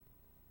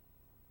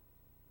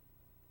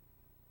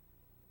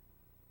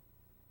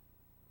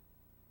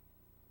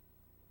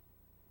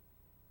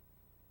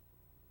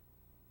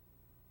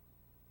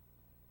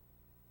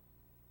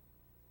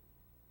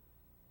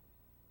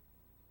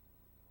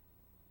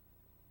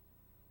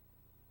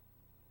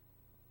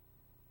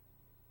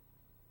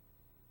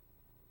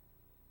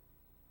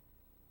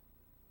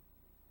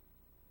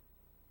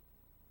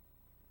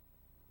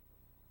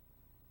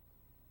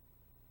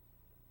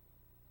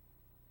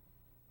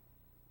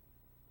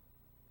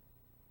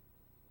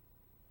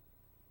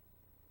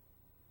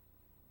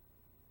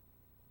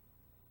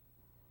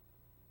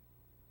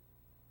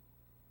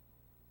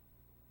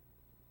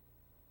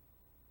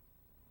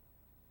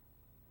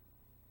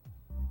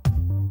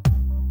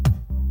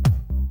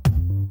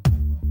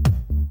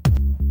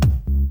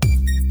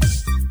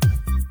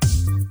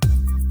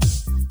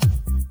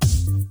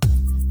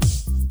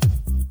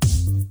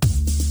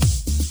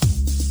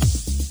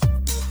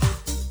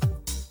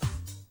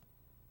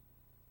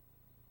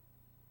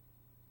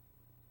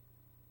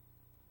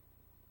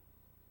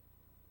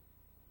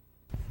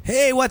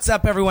Hey, what's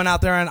up, everyone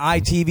out there on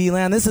ITV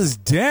land? This is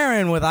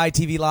Darren with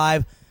ITV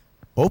Live,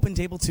 Open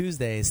Table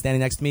Tuesdays. Standing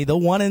next to me, the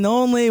one and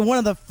only, one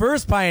of the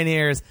first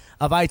pioneers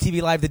of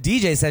ITV Live, the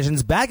DJ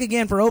sessions. Back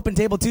again for Open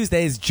Table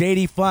Tuesdays,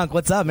 JD Funk.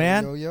 What's up,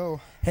 man? Yo,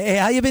 yo. Hey,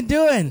 how you been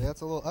doing? Yeah,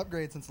 it's a little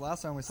upgrade since the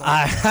last time we saw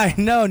I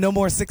know, no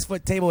more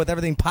 6-foot table with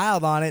everything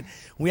piled on it.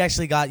 We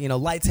actually got,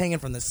 lights hanging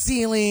from the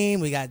ceiling.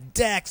 We got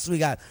decks. We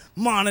got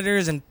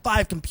monitors and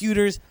 5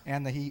 computers.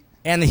 And the heat.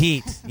 And the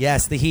heat.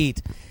 Yes, the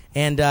heat.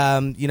 And,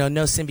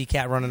 no Simbi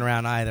Cat running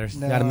around either.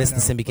 No, Got to miss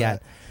the Simbi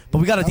Cat. But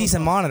we got a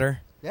decent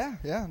monitor. Yeah.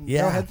 Yeah.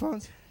 No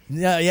headphones?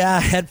 Yeah,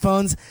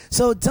 headphones.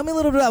 So tell me a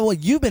little bit about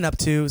what you've been up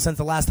to since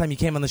the last time you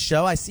came on the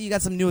show. I see you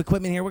got some new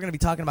equipment here. We're going to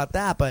be talking about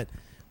that. But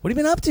what have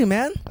you been up to,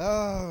 man?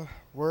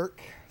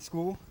 Work,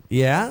 school.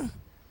 Yeah?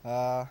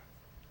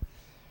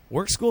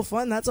 Work, school,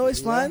 fun. That's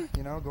always fun.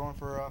 Going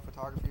for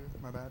photography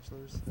with my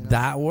bachelor's.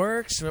 That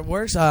works. It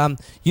works.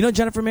 You know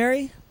Jennifer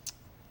Mary?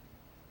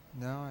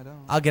 No, I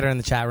don't. I'll get her in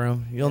the chat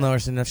room. You'll know her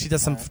soon enough. She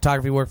does some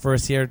photography work for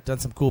us here, done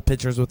some cool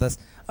pictures with us.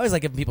 I always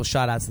like giving people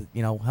shout-outs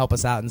that, help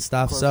us out and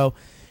stuff. So,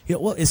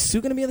 is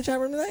Sue going to be in the chat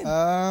room tonight?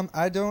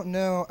 I don't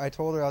know. I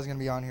told her I was going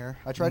to be on here.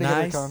 I tried to get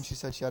her to come. She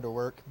said she had to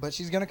work. But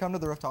she's going to come to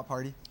the rooftop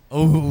party.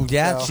 Oh,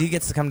 yeah. So, she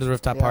gets to come to the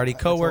rooftop party.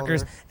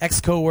 Co-workers,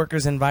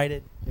 ex-co-workers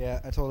invited.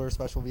 Yeah, I told her a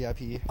special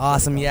VIP.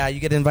 Awesome. Yeah, you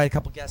get to invite a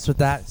couple guests with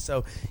that.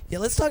 So,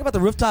 let's talk about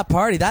the rooftop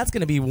party. That's going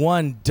to be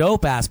one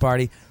dope-ass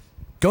party.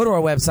 Go to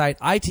our website,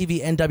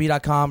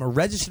 itvnw.com, or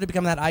register to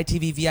become that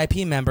ITV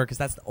VIP member, because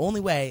that's the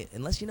only way,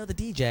 unless you know the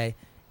DJ,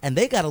 and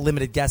they got a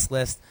limited guest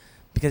list,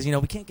 because,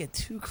 we can't get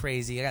too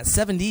crazy. I got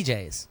 7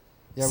 DJs.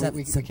 Yeah,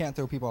 we can't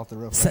throw people off the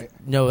roof, right?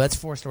 No, that's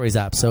 4 stories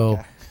up.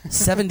 So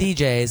 7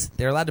 DJs.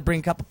 They're allowed to bring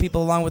a couple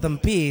people along with them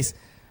apiece,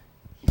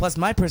 plus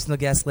my personal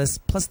guest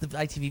list, plus the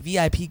ITV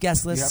VIP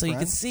guest list. So you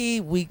can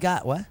see we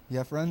got, what? You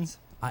have friends?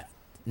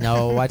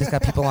 No, I just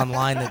got people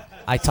online that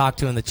I talk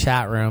to in the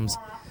chat rooms.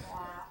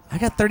 I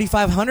got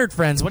 3,500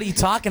 friends. What are you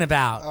talking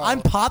about?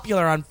 I'm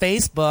popular on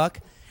Facebook,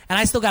 and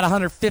I still got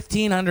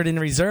 1,500 in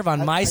reserve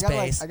on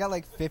MySpace. I got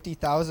like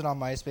 50,000 on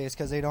MySpace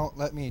because they don't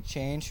let me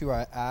change who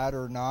I add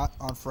or not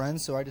on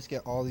friends, so I just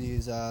get all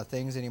these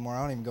things anymore.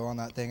 I don't even go on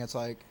that thing. It's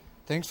like,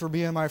 thanks for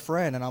being my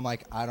friend, and I'm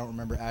like, I don't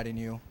remember adding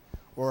you.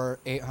 Or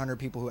 800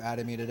 people who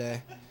added me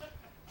today.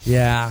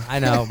 Yeah, I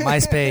know.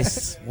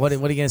 MySpace, what are you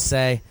going to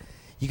say?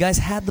 You guys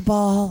had the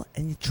ball,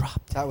 and you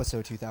dropped it. That was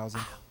so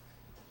 2000.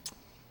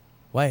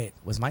 Wait,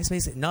 was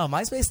MySpace? No,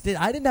 MySpace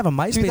I didn't have a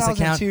MySpace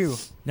 2002.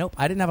 account. Nope,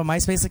 I didn't have a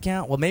MySpace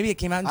account. Well, maybe it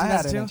came out in 2002. I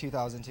had it in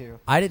 2002.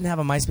 I didn't have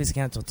a MySpace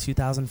account until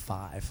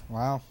 2005.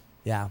 Wow.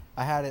 Yeah.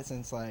 I had it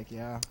since I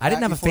didn't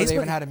have a Facebook. They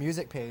even had a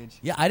music page.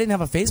 Yeah, I didn't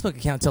have a Facebook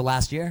account until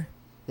last year.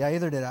 Yeah,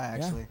 either did I,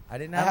 actually. Yeah, I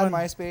didn't have I had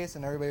MySpace,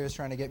 and everybody was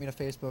trying to get me to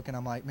Facebook, and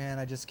I'm like, man,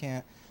 I just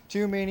can't.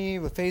 Too many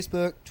with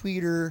Facebook,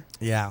 Twitter.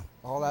 Yeah.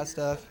 All that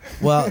stuff.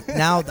 Well,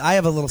 now I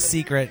have a little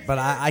secret, but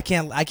I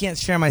can't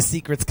share my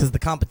secrets because the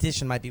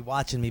competition might be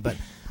watching me, but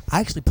I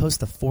actually post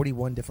to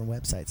 41 different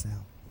websites now.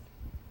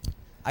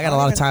 I got a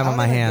lot of time on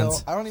my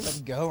hands. I don't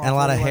even go on and a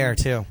lot 41, of hair,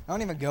 too. I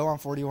don't even go on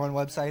 41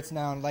 websites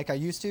now like I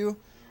used to.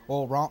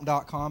 Well,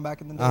 romp.com back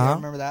in the day. I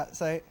remember that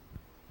site?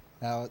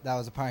 That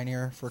was a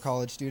pioneer for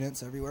college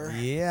students everywhere.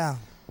 Yeah.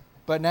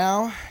 But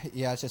now,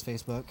 it's just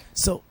Facebook.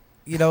 So,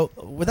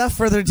 without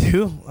further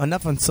ado,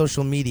 enough on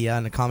social media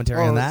and a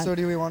commentary on that. So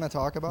do we want to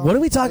talk about? What are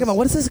we talking about?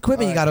 What is this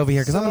equipment you got over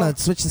here? Because I'm going to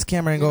switch this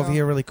camera and go over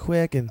here really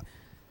quick. And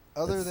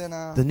other than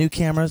the new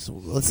cameras,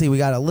 let's see. We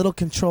got a little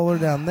controller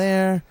down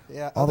there.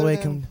 Yeah. All the way.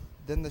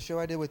 Then the show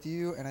I did with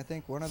you, and I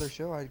think one other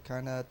show, I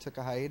kind of took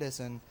a hiatus,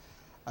 and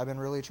I've been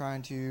really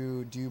trying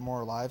to do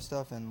more live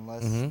stuff and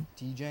less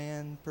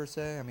DJing per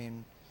se. I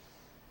mean,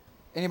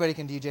 anybody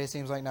can DJ.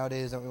 Seems like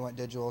nowadays that we went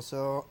digital.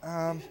 So,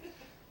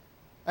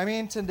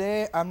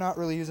 today I'm not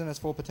really using its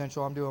full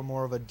potential. I'm doing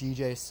more of a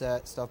DJ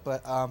set stuff.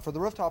 But for the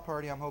rooftop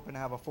party, I'm hoping to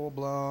have a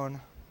full-blown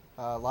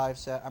live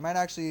set. I might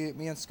actually,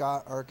 me and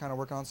Scott are kind of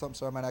working on something,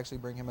 so I might actually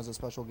bring him as a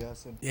special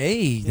guest. And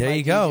hey, there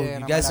you go.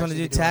 You guys want to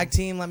do tag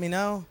team? Let me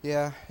know.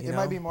 Yeah, it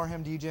might be more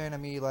him DJing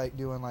and me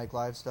doing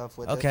live stuff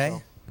with it.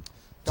 Okay.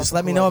 Just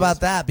let me know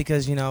about that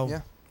because,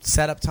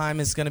 setup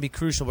time is going to be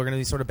crucial. We're going to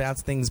be sort of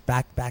bounce things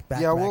back.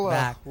 Yeah,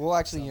 we'll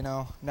actually,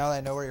 now that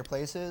I know where your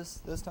place is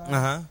this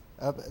time,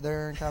 up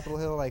there in Capitol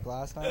Hill like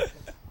last time,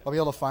 I'll be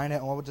able to find it,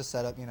 and we'll just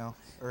set up,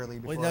 early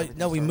before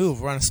no, we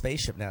move. We're on a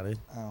spaceship now, dude.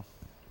 Oh.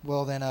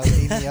 Well, then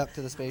lead me up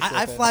to the spaceship.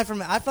 I fly from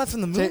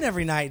the moon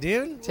every night,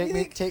 dude. Take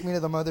me to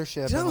the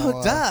mothership. Dude, I'm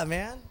hooked up,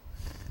 man.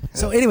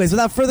 So, anyways,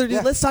 without further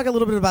ado, let's talk a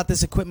little bit about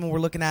this equipment we're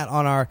looking at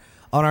on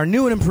our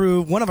new and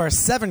improved, one of our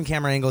 7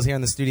 camera angles here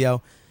in the studio.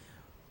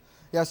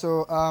 Yeah,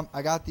 so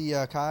I got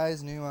the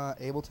Kai's new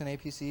Ableton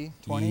APC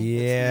 20.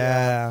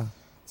 Yeah.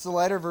 It's the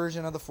lighter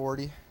version of the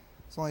 40.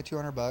 It's only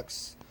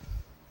 $200.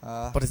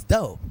 But it's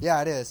dope.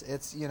 Yeah, it is.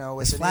 It's, you know,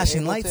 with It's the new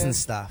flashing lights Ableton- and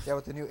stuff. Yeah,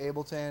 with the new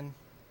Ableton,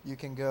 you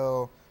can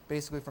go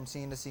basically from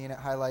scene to scene. It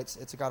highlights.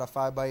 It's got a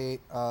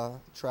 5x8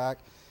 track.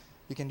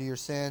 You can do your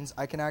sins.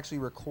 I can actually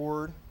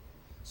record.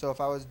 So if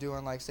I was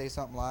doing, like, say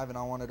something live and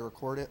I wanted to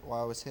record it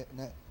while I was hitting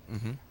it,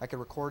 I could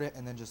record it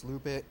and then just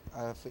loop it.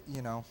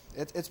 You know,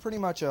 it's pretty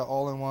much a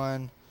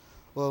all-in-one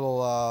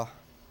little,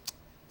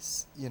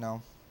 you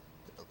know,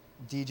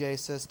 DJ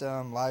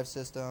system, live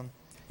system.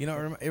 You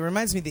know, it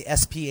reminds me of the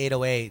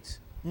SP808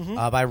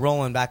 by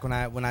Roland back when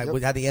I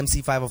had the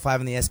MC505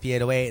 and the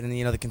SP808, and then,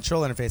 you know, the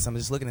control interface. I'm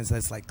just looking at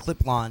this like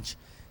clip launch.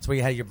 It's where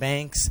you had your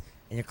banks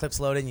and your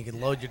clips loaded, and you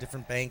could load your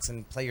different banks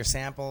and play your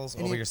samples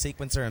over your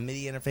sequencer and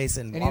MIDI interface.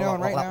 And you know,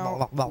 right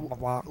now,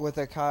 with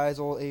the Kai's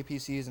old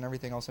APCs and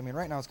everything else, I mean,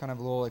 right now it's kind of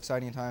a little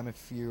exciting time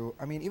if you,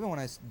 I mean, even when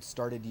I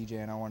started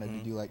DJing, I wanted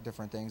to do, like,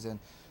 different things, and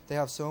they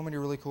have so many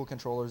really cool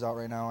controllers out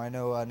right now. I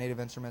know Native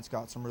Instruments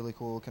got some really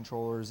cool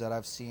controllers that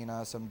I've seen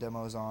some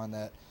demos on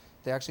that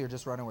they actually are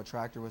just running with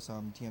Tractor with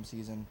some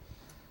TMCs, and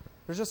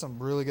there's just some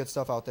really good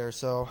stuff out there.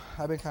 So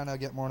I've been kind of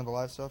getting more into the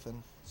live stuff,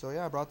 and so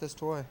yeah, I brought this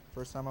toy.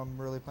 First time I'm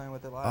really playing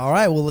with it live. All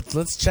right, well,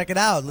 let's check it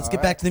out. Let's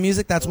get back to the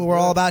music. That's what we're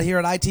all about here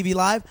at ITV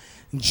Live.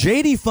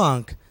 JD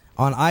Funk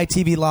on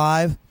ITV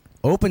Live,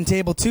 Open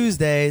Table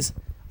Tuesdays.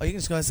 Oh, you can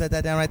just go ahead and set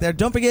that down right there.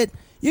 Don't forget,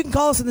 you can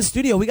call us in the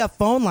studio. We got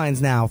phone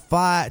lines now,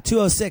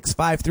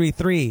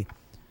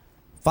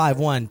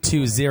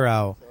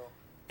 206-533-5120.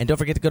 And don't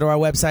forget to go to our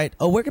website.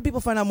 Oh, where can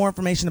people find out more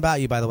information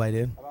about you, by the way,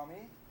 dude? About me?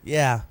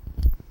 Yeah.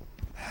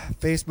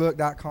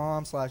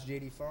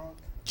 Facebook.com/JDFunk.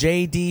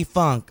 JD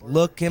Funk.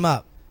 Look him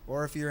up.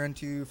 Or if you're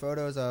into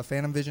photos,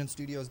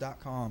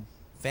 PhantomVisionStudios.com.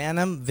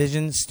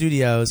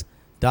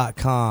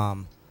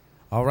 PhantomVisionStudios.com.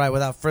 All right,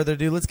 without further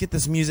ado, let's get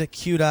this music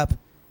queued up.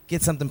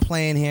 Get something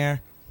playing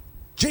here.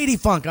 JD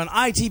Funk on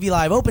ITV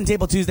Live, Open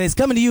Table Tuesdays,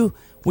 coming to you.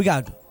 We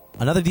got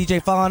another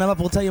DJ following him up.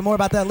 We'll tell you more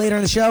about that later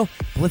in the show.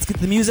 But let's get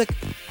to the music.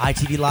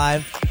 ITV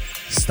Live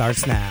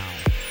starts now.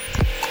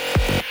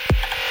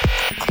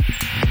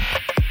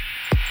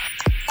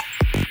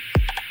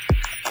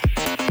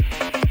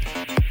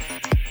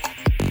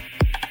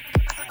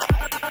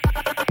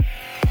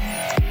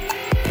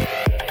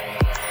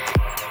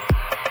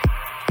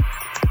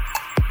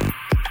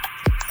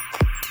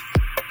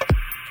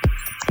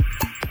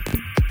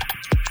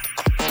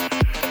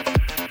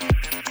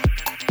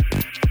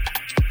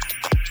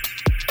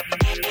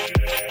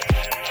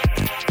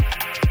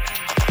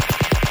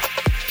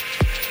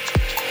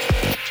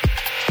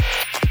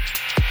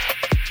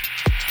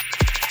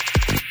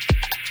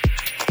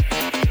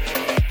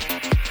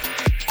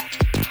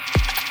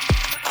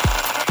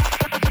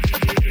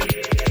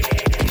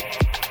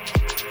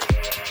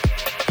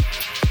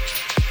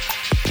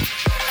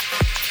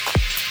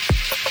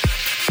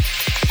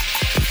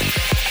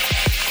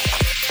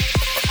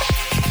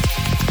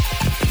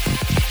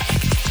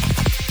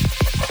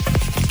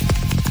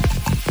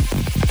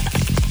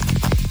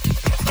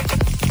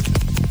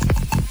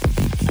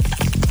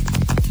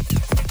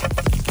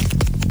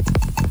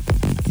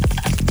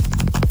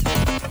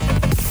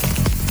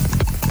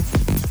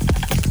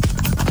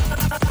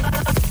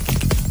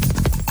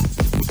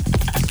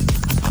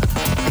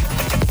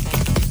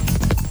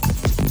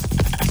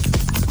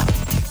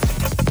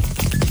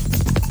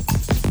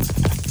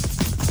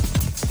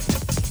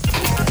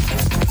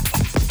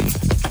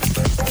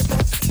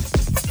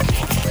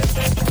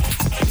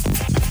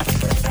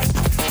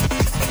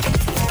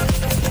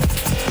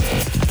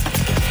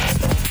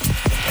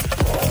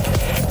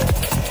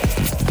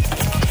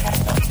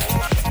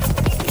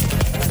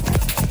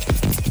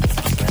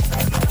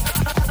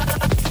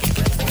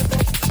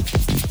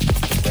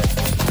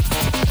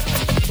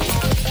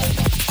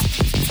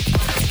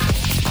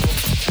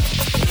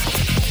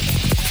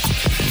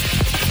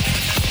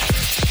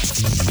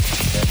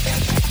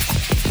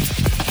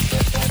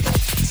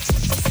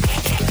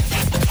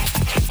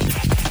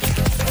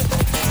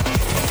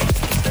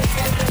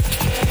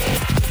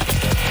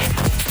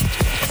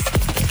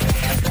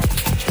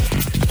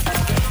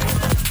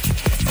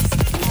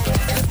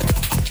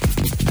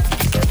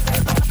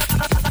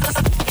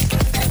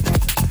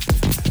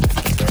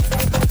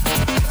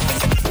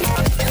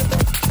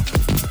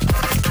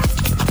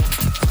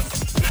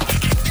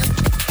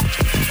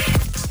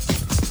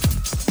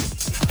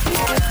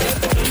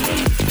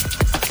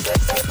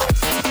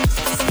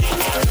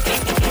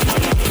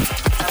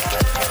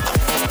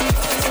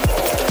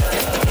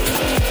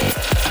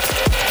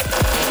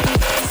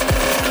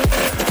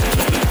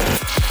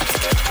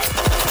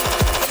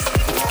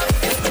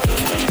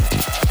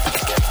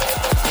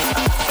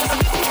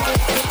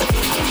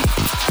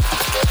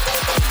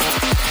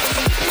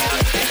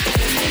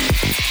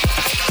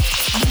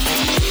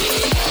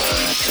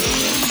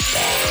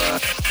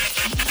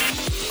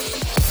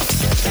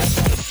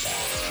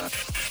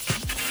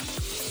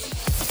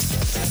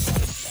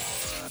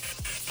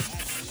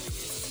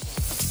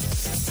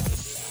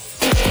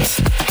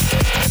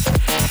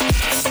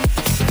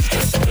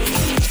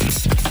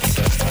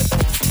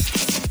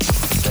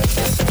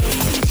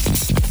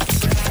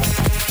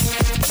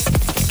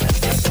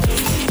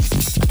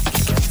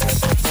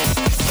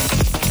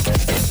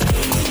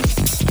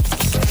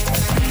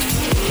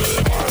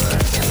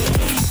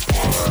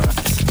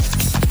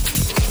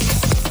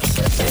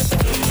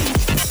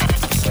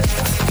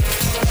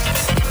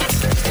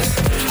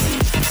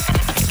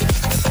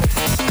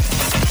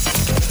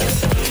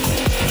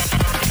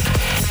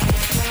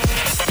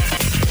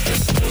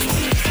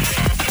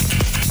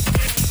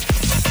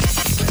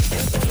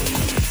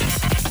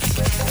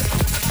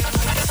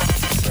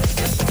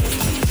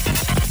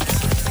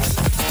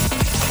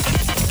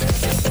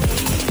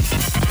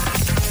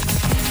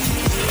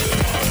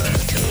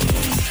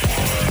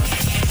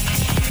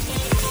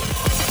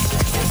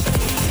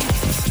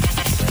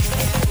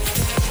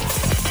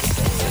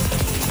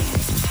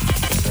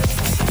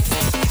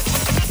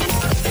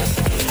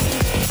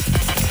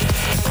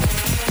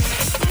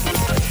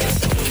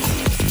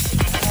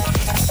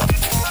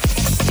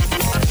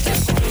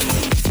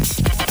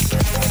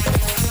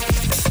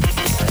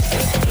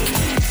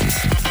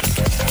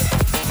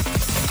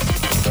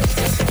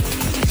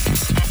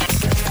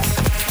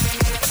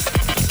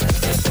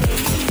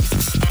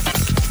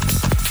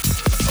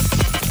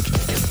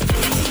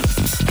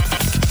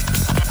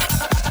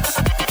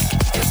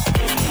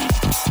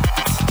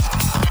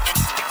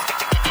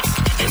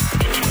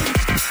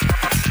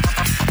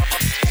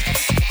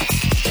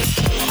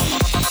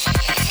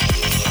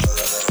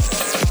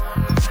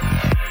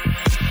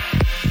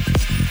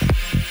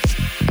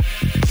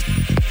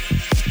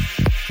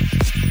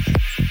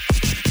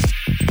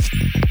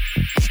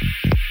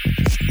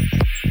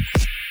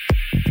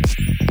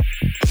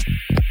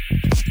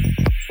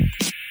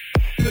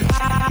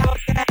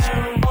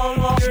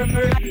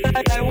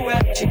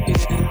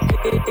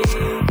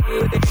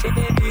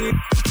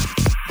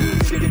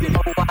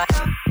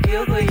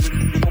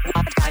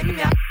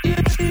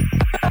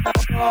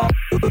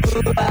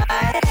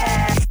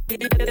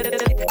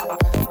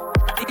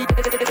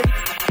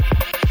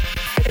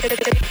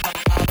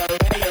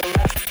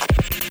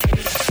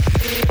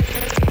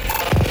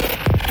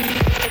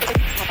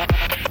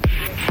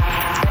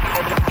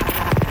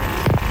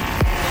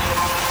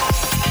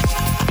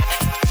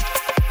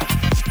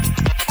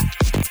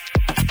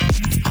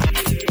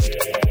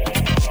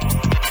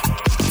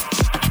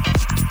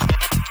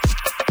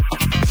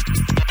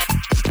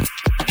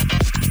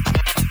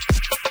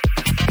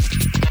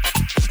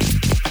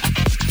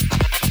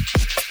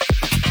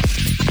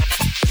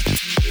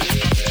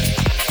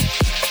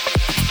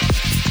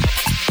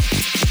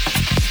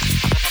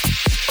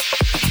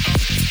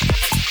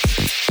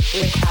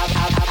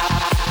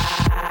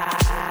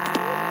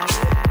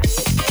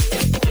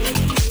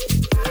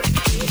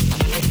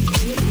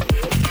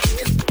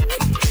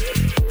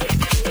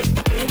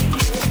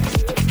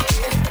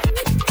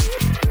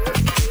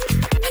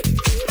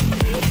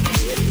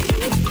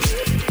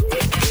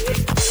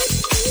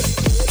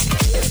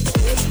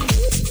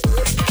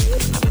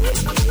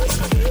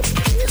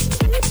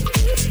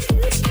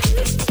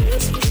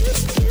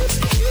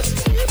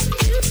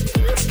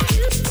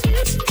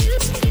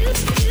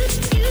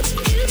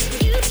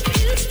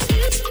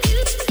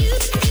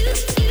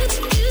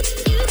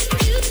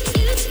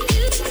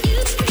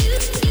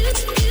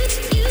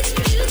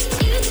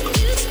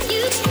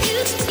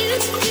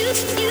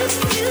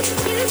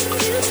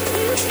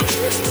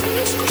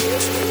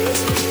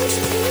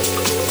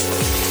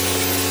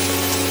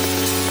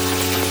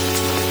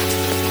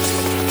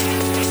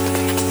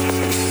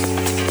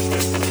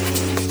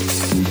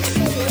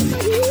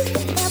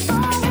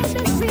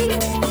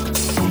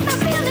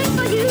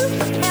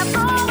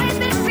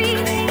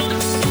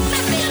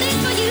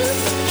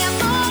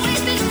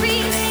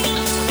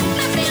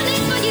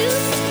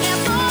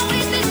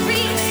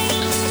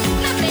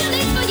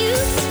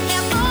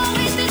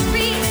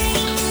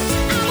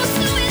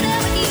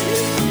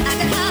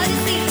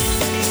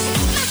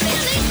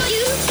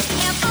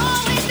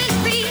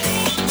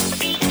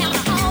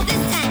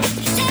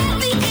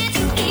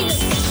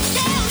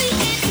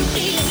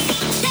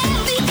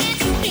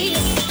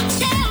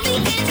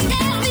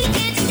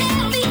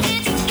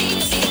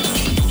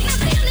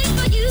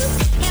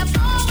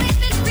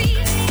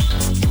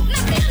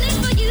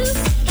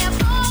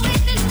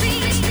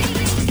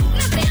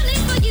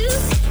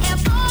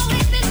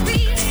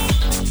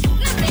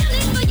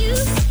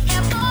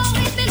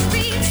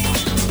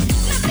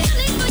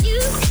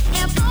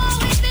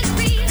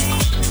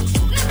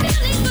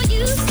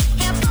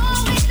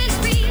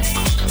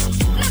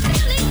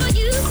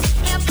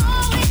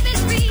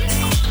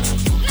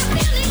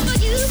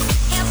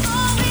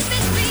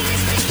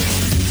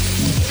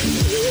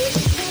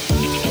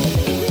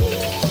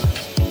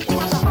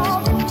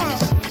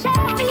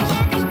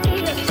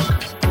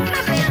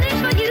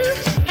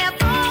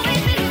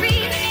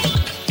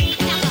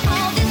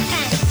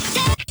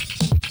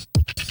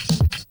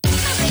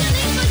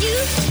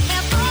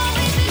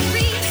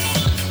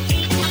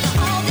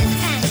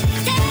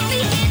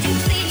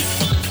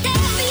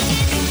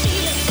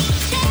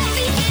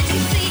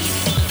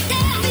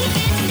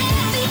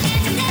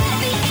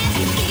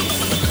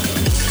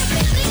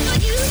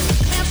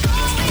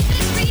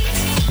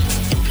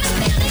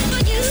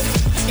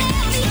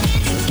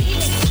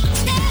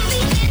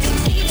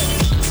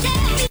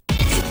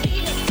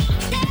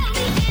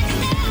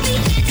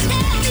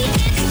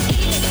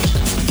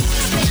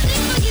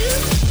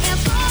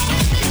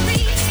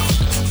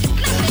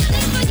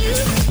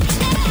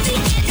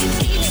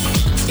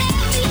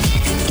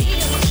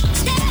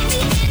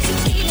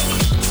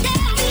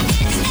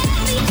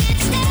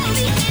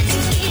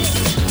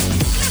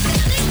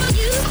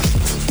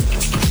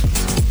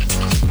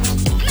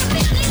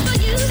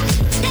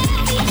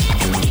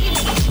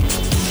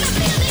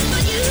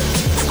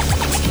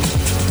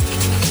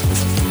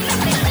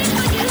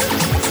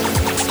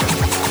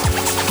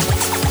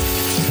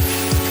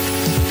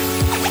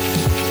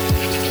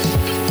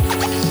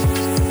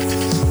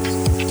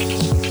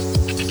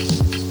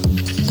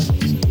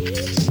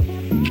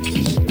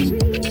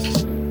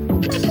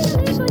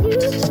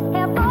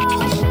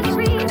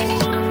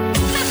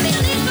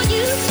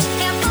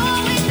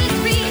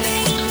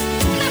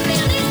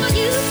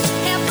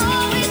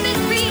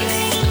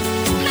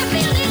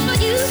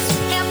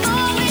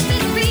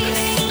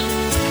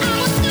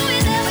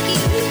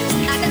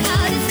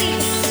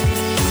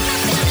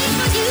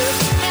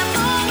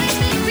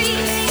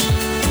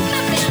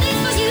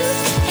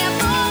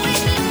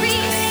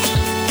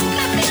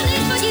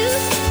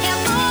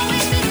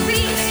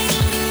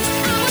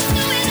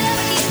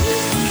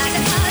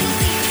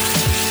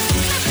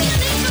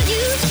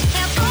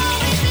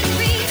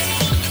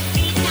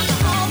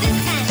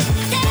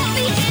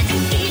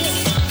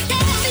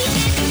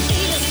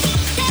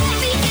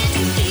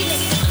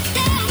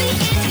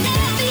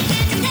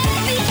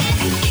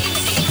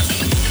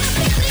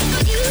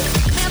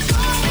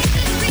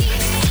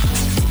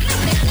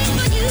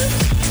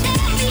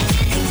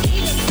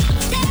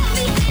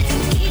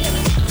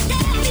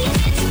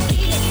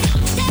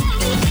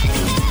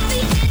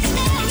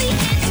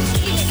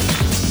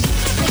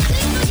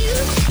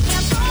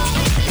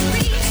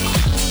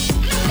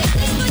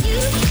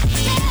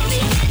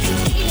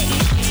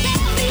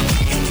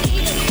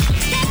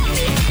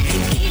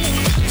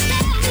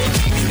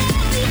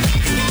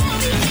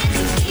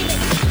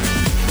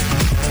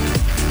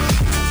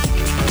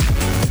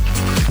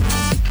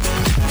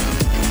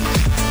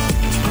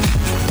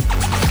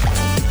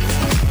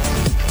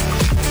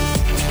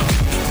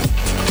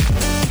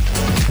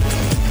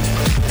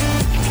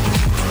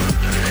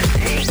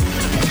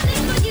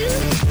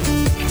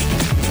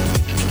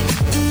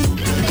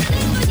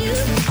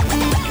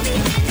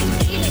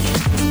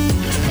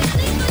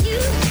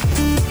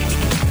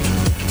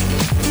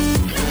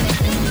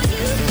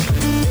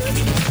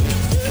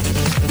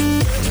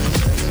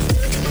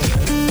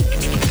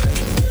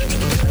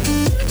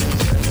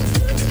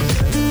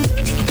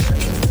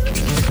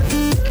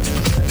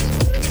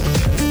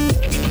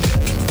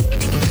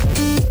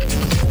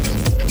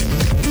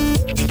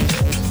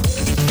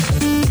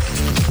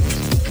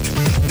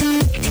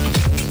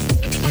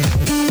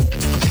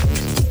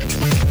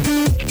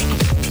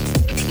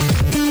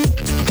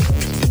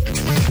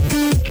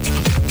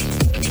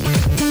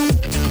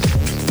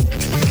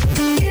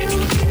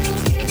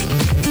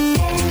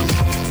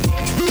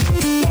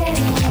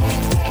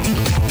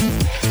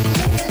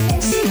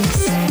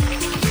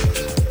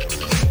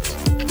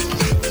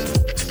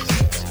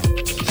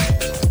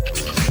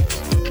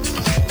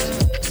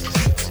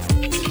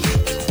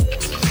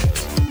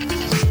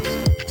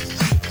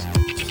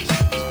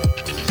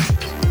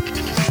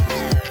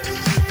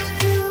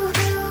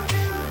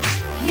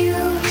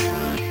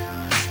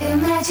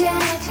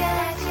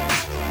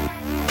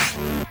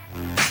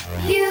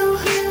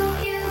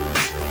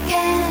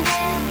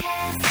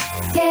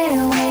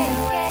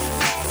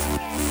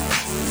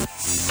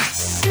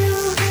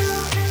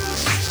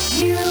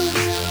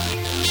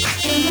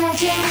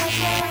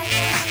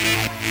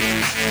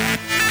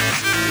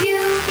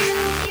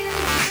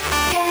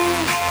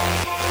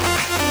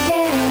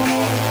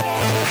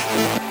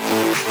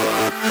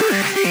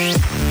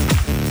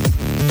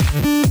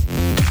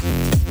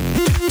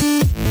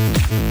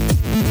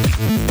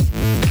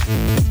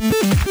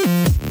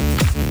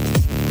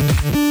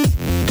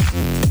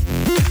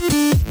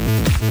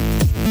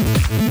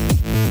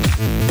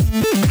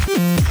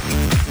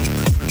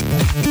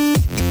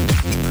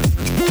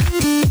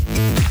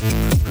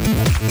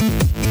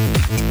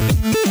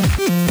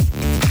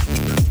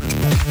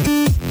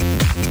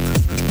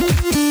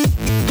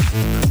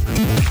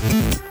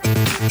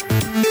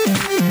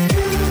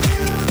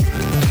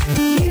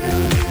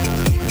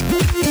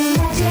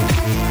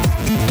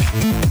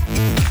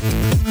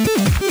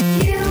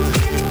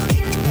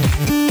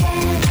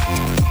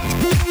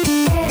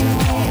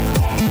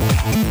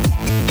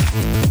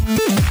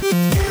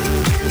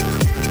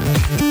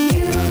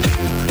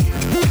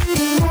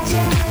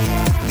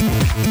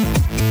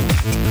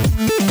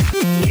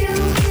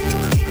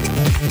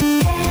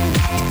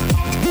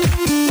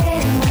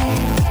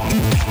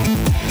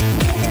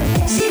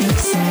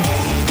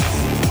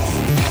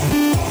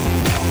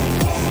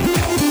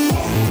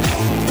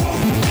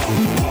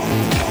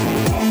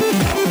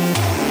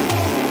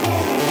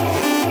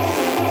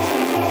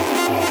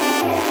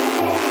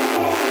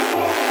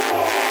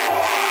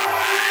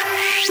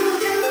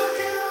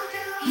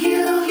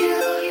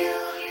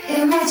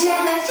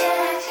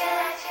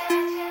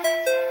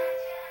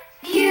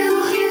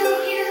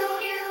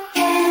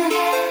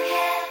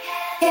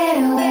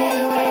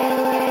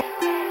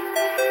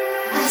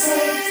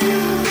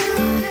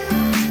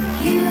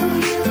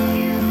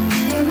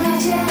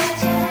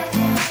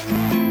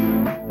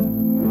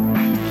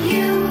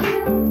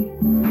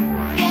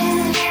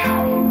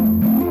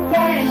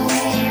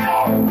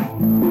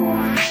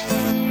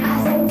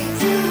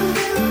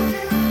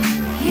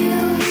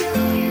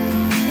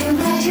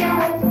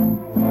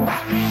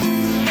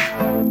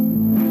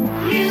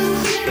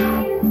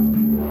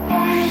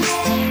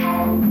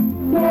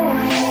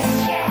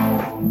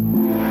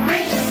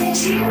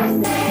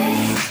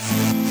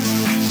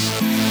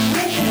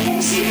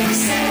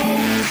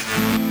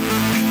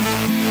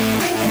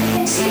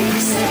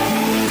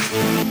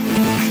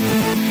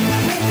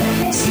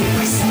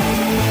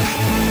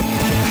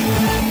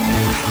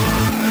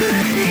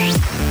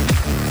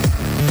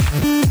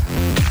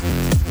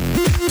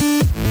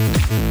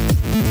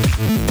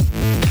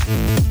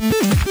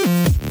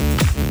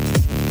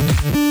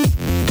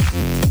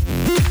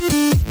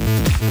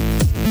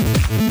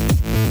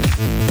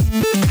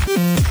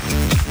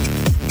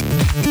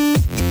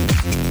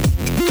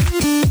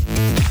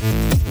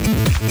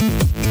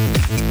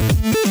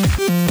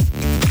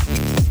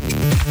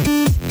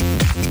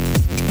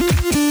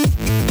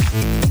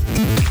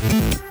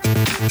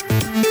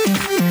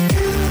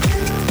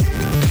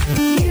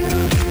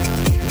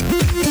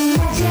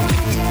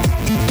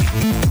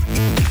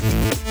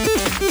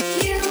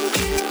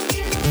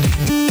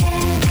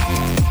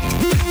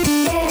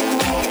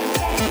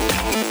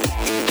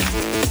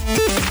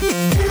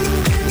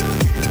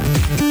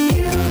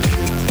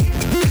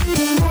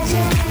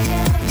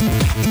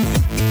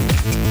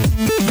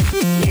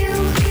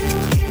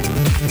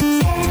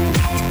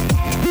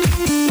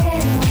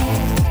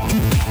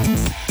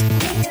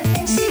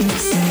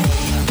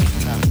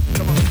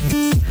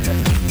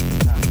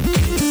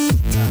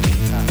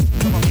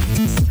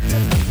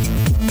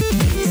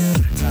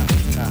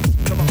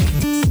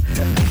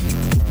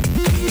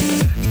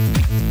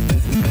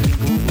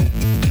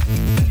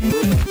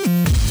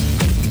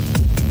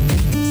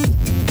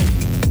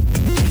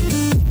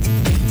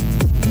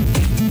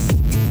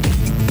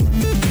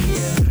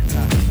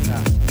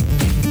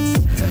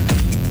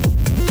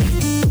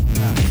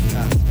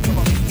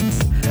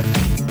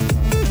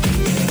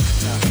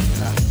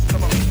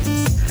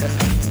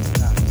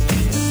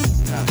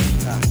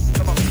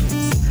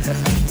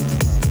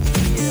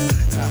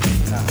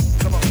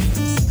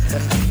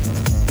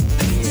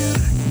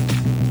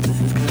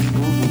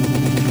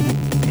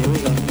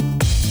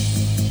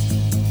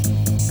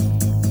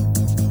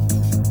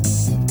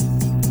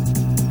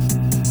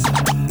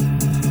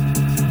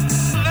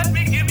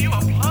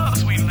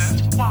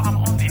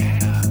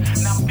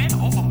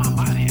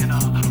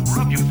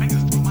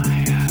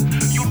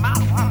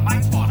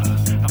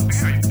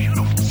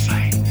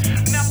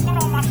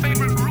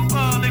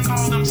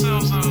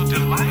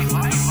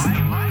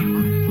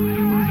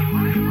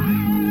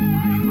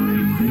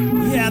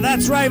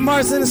 That's right,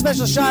 Marcin. A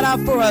special shout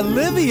out for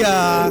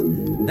Olivia.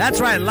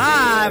 That's right,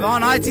 live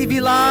on ITV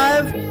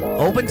Live,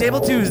 Open Table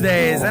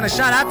Tuesdays. And a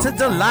shout out to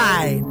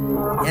Delight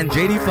and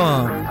JD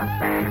Funk.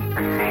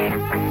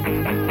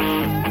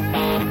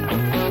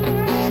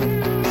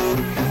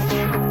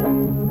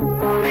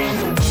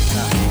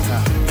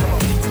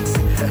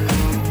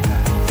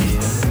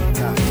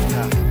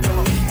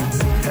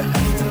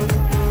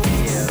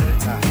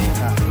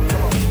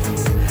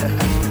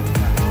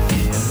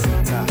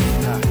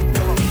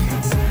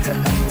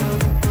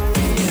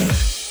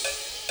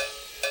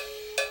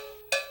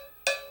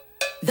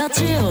 The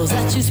chills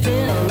that you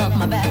spill up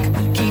my back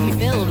keep me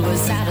filled with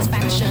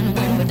satisfaction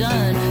when we're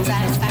done.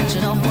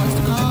 Satisfaction of what's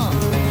to come.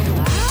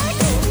 I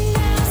couldn't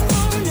ask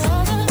for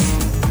another.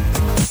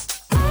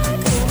 I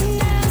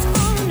couldn't ask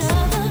for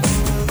another.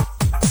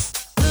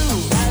 Blue,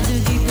 I do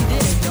deeply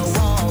dig. No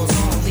walls,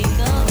 only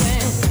the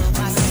red.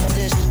 My simple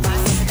dish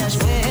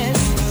wish.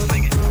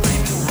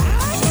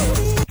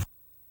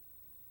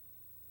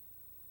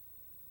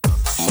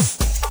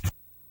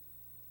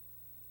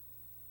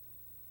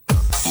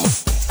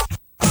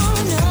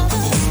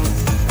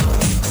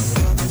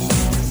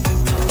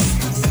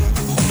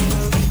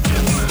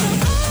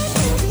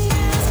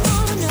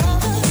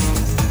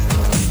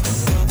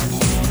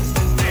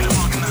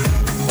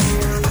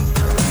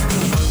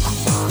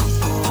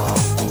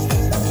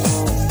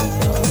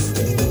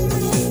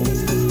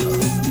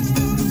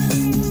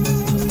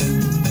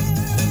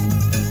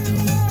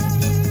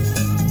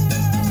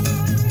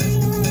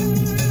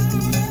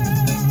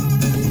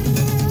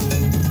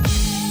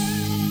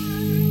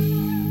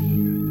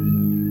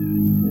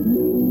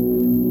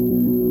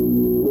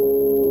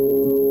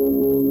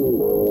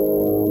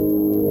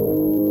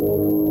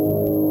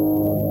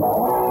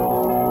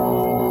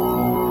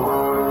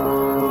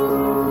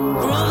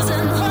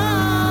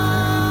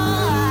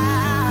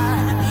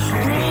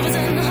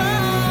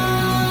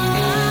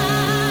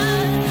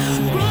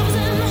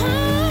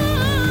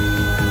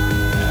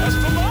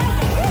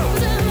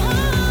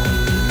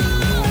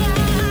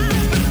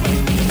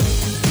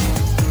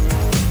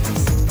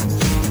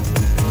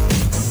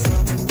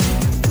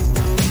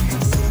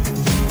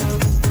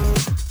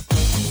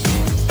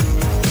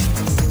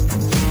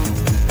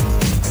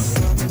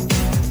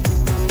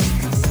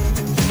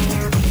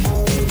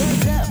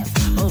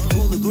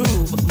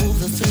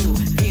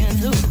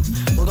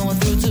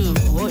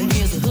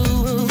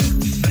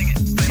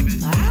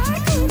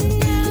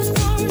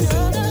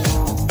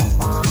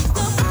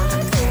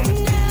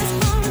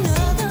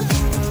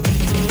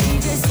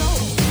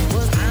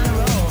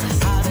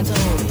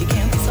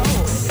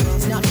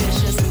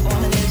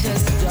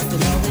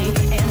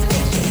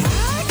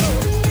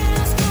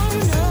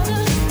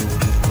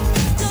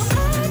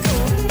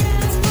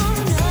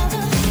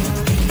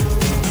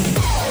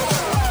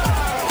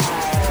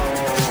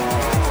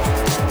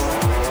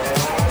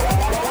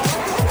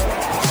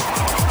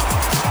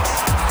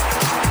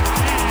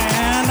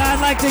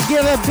 To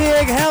give a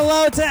big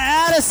hello to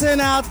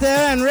Addison out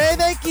there and Ray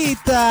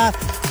Vequita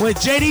with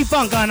JD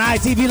Funk on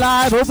ITV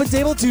Live Open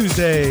Table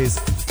Tuesdays.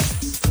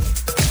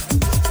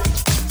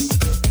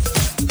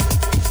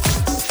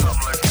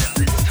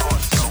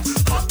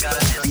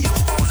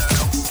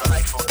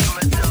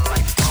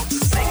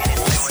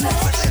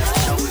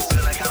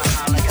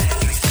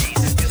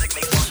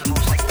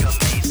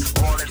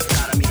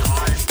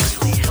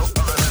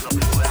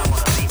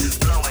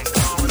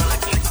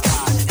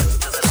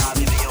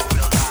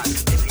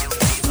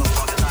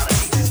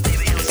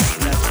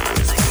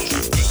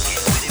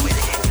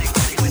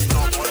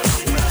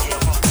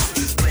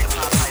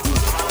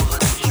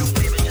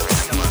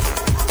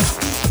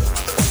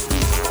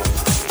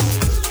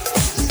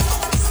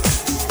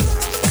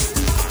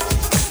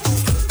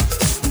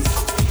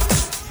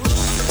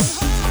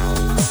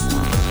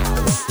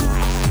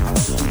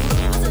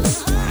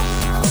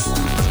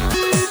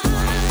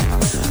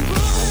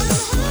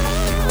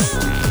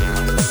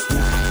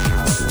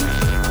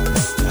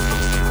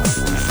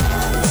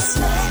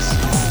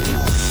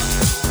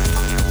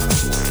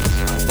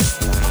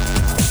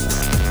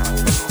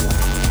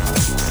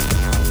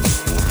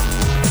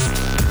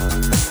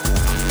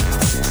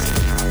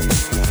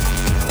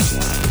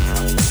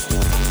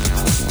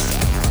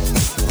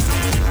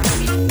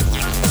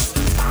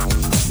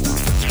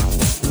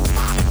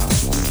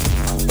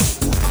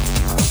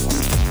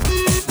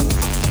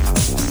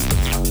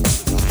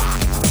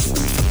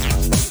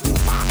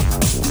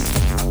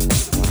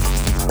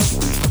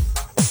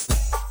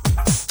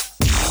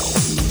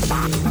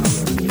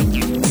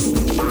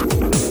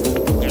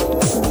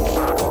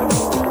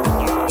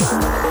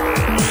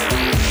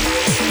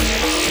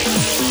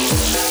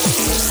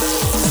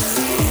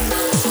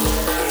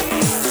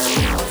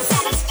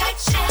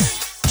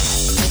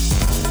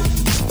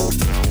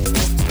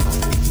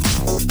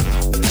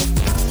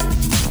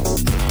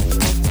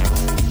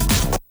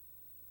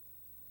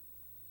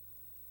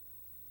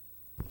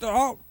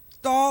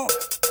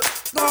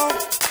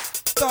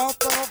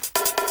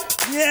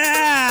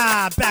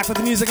 Yeah! Back with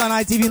the music on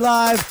ITV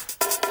Live.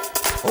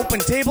 Open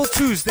Table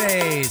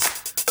Tuesdays,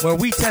 where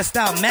we test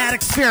out mad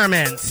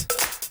experiments.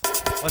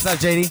 What's up,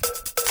 JD?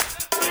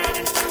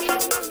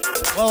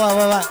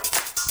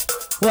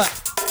 What?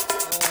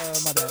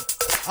 My bad.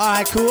 All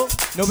right, cool.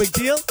 No big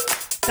deal.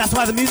 That's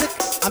why the music.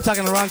 I'm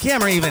talking the wrong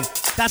camera even.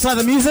 That's why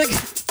the music.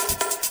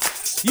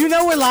 You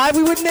know we're live.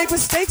 We wouldn't make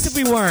mistakes if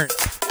we weren't.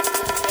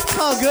 It's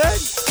all good.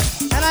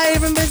 And I ain't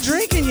even been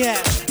drinking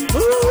yet.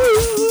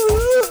 Ooh.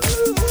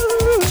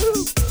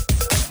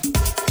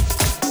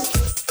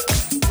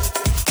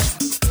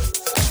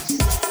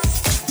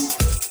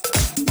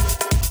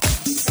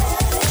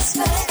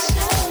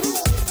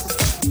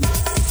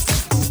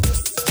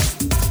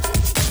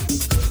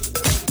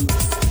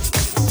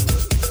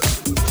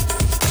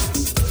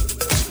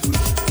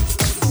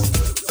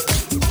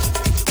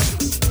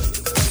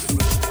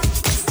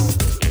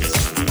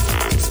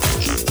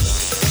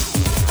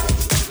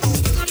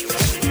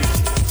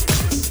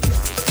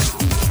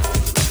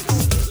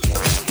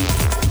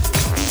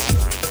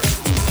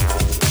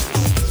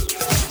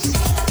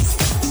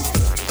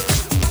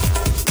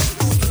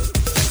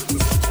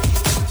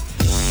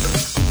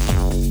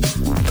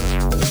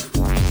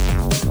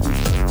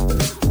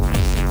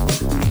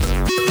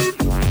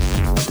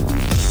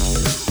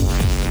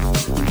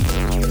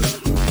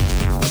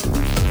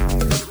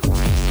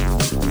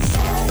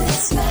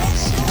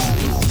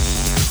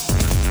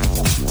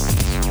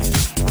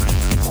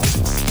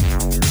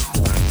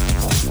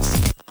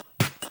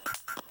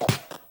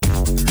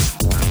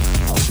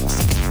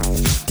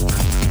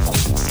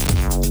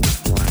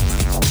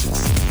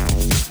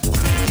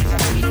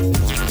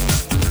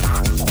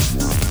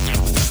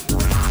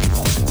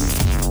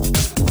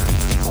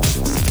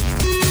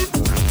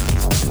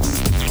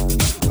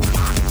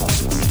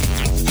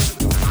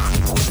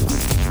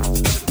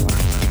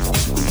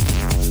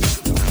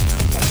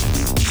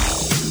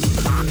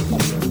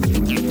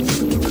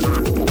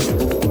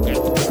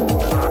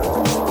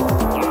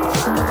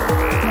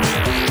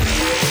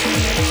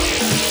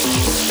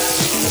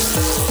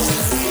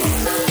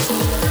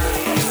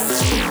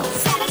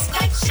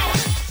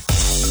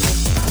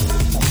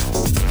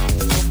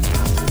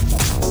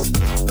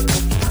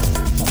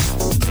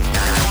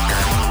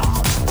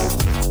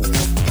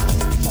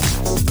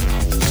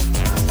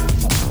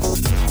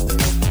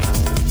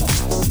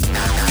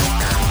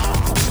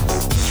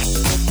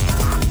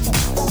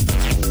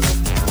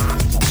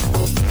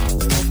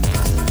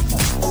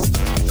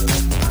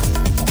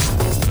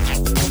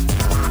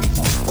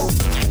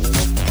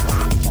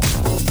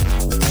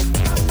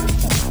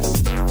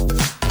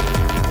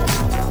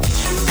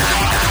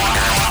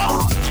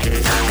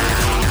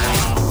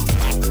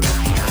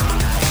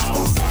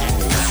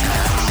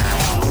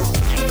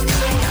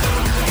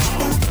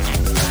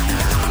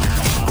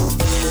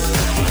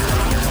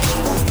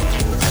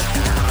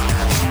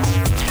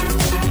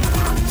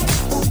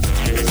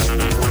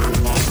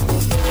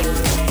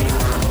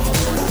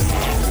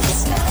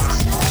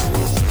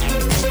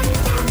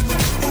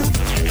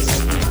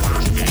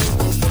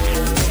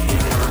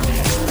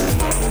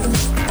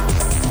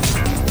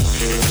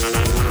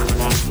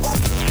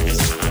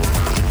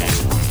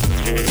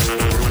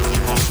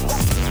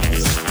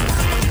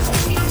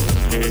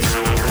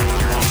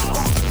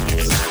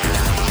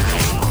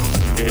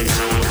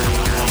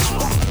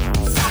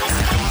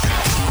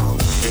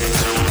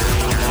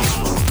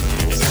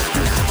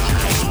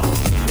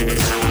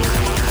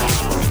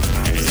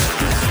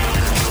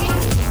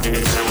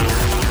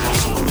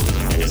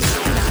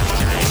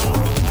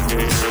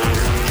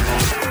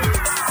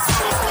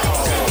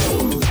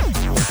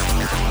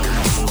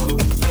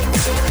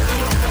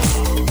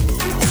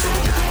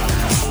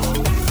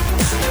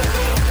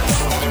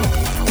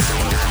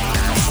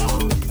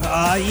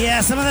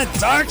 some of that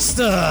dark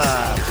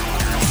stuff.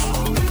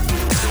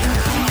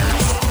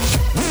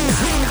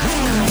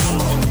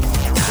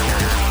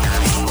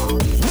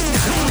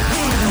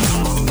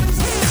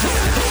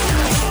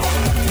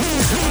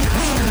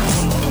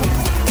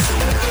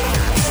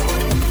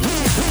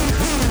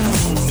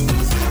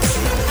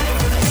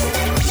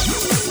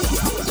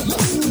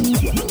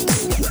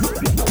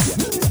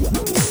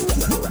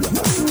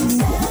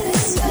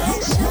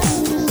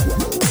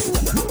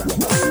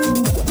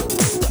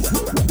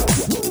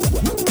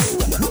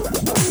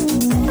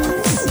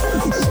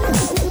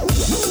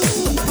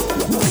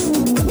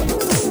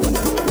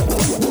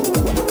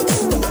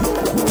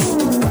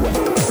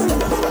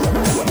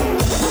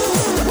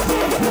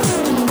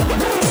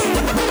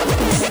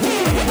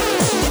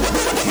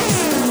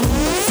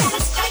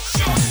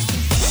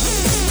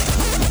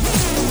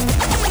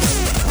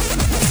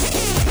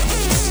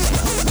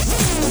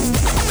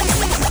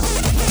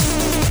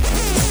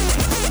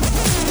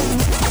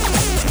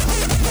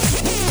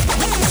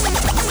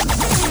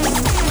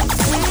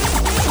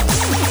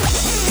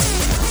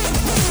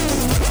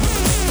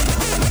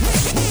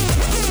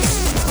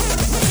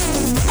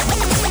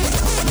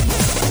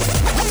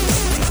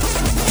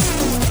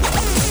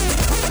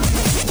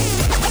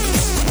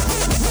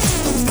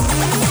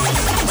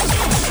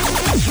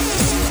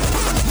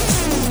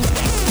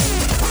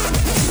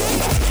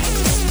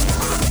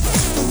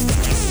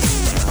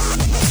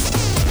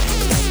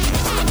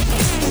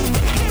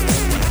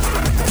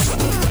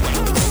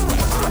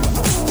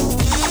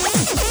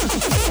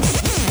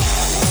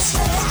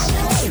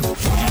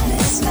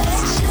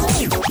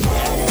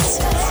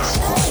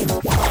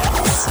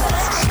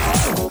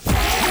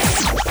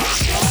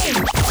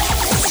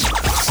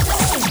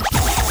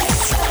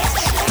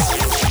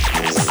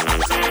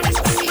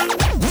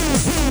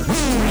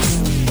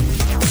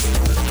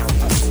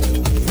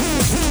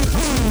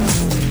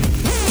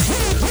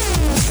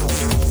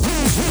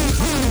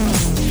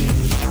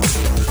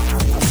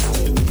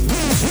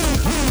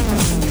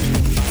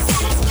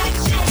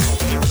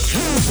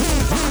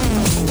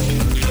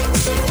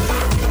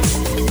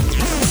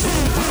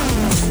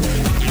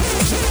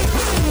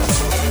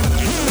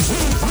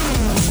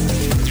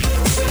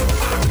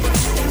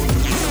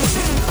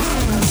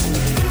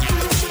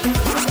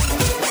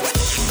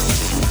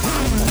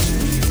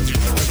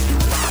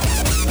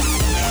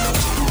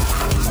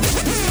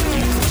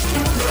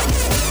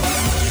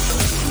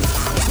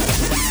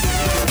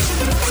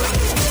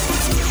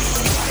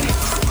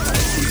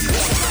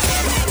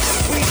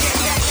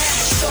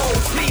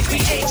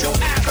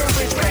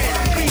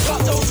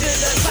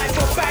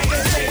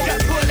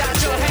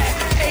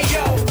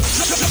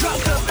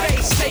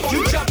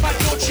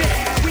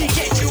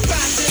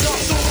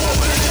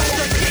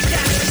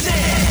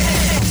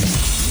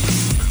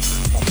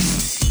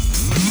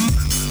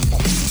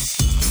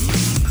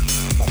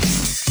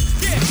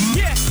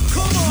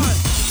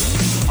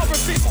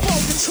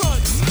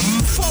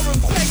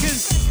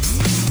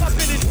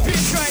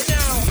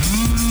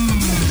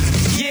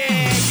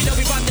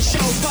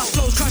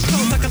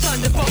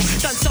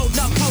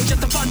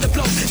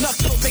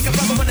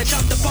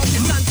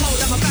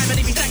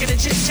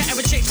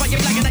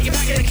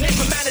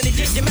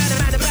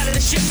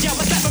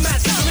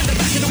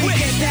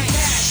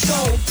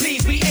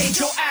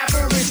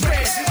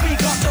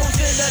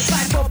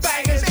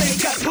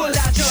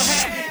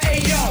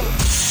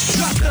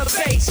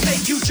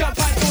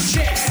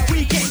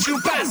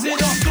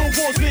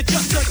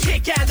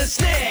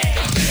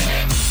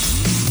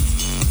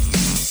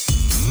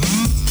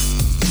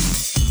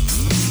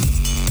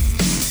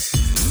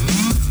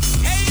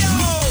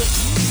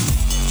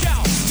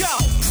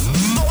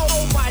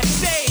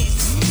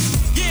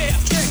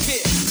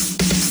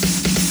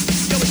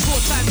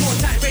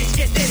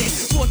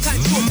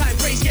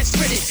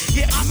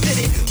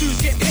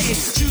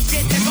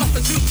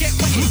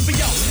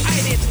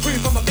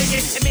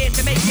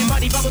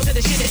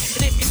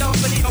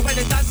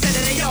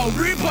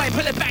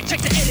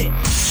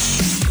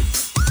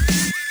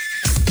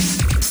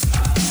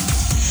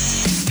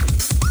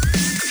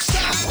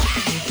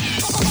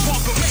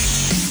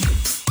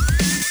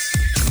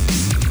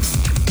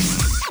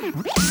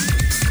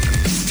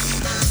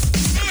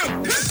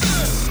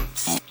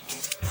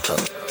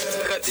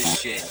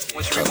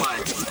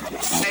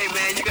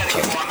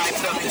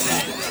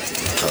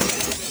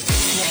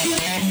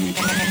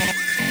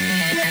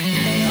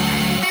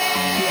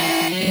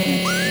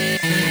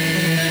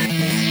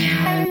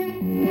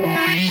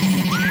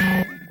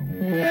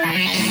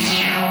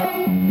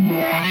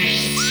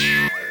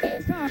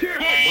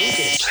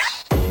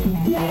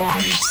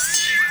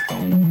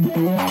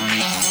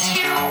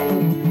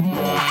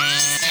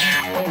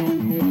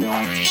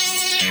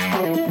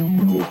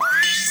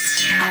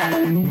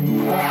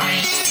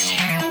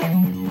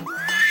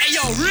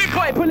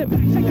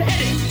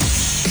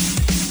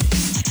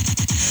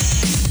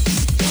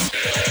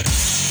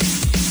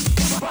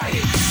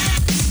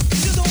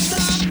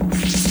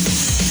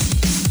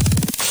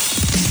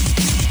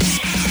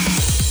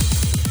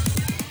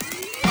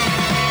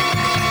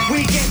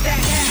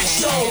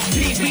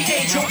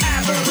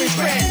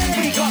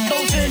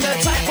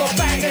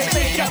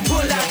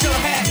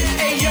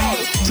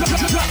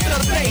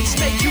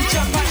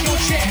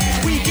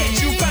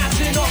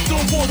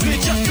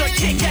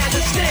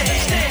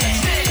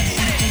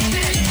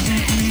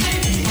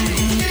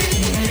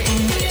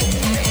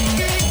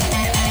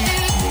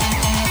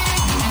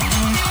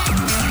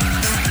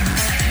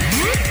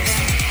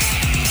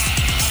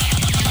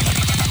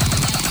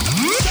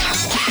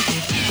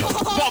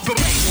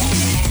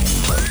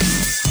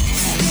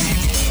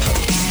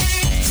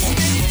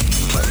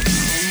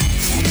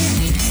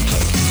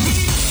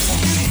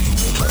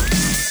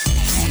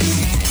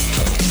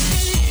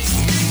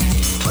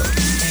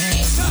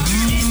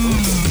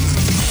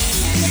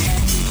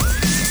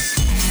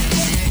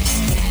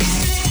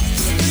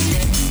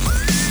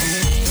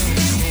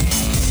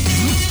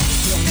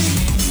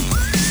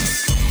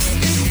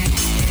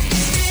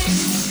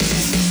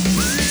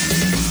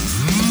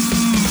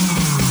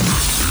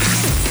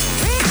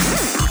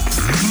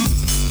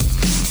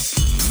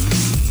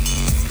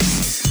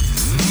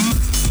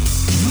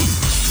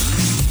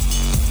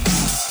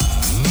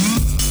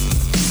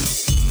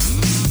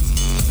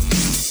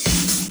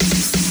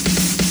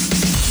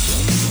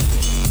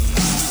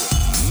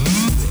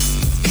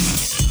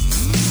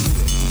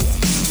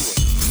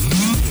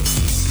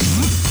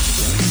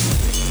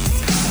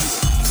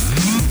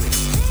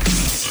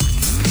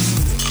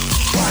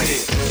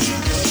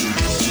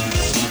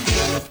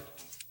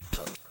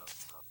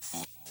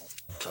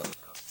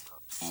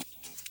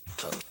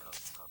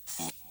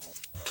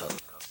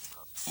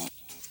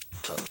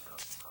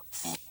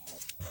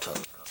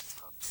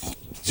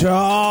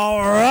 All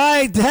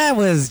right, that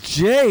was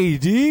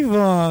J.D.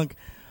 Funk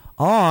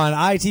on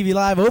ITV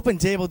Live Open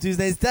Table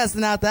Tuesdays,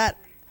 testing out that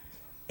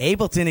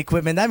Ableton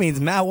equipment. That means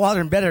Matt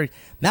Waldron better.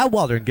 Matt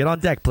Waldron, get on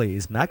deck,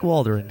 please. Matt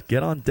Waldron,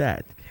 get on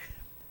deck.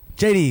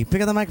 JD,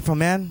 pick up the microphone,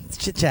 man. It's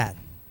chit chat.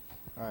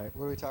 All right,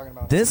 what are we talking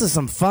about? This is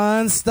some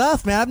fun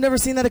stuff, man. I've never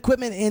seen that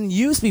equipment in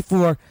use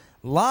before,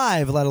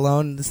 live, let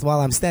alone this while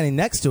I'm standing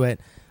next to it.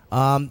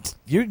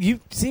 You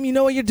seem you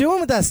know what you're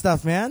doing with that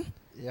stuff, man.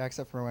 Yeah,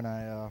 except for when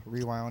I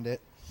rewound it.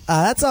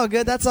 That's all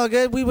good. That's all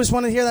good. We just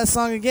want to hear that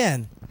song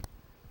again.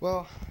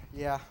 Well,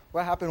 yeah.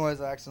 What happened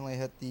was I accidentally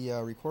hit the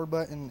record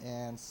button,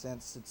 and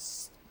since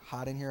it's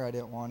hot in here, I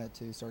didn't want it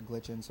to start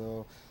glitching,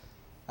 so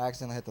I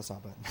accidentally hit the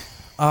stop button.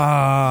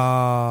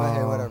 But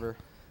hey, whatever.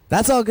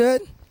 That's all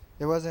good.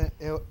 It wasn't.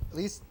 At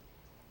least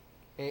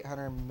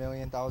 800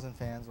 million thousand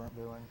fans weren't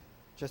booing.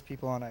 Just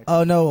people on ITV.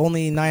 Oh no,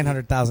 only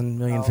 900,000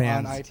 million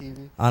fans on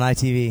ITV. On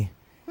ITV.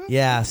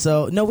 Yeah.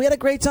 So no, we had a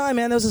great time,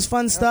 man. This was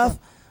fun stuff.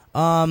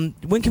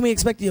 When can we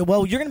expect you?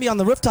 Well, you're going to be on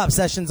the rooftop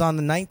sessions on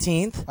the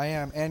 19th. I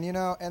am, and you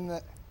know, and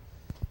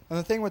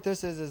the thing with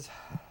this is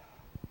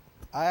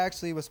I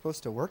actually was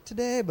supposed to work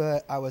today,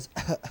 but I was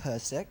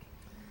sick.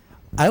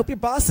 I hope your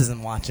boss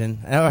isn't watching.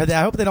 I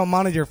hope they don't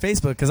monitor your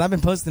Facebook, because I've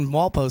been posting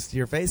wall posts to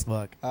your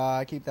Facebook.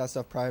 I keep that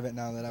stuff private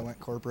now that I went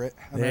corporate.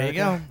 There you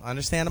go.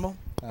 Understandable.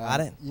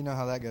 Got it. You know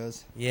how that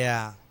goes.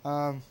 Yeah.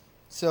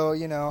 So,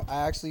 you know,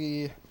 I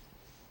actually,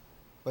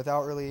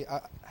 without really,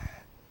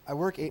 I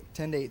work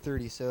 10 to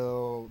 8:30,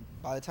 so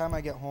by the time I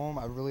get home,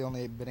 I've really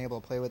only been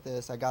able to play with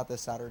this. I got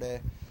this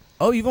Saturday.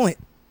 Oh,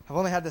 I've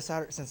only had this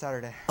since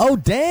Saturday. Oh,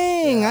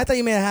 dang. Yeah. I thought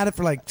you may have had it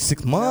for like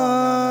 6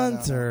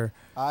 months No. or...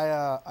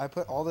 I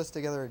put all this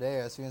together today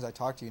as soon as I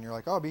talked to you, and you're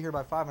like, "Oh, I'll be here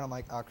by 5," and I'm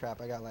like, "Oh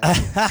crap, I got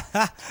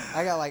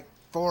like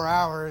 4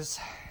 hours,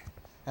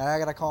 and I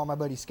gotta call my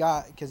buddy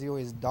Scott because he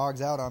always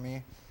dogs out on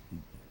me."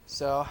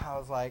 So I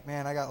was like,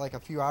 "Man, I got like a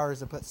few hours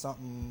to put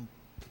something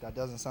that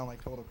doesn't sound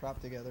like total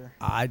crap together."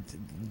 I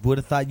would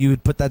have thought you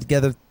would put that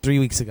together 3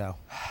 weeks ago.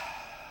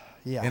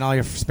 Yeah. In all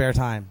your spare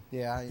time.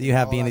 Yeah. You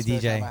have all being that a spare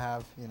DJ. time I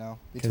have, you know,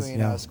 'Cause, between you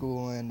know.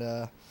 school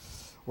and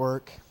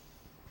work.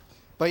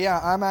 But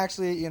yeah, I'm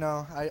actually, you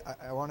know,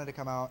 I wanted to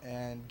come out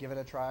and give it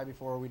a try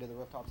before we did the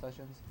rooftop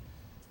sessions.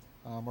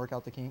 Work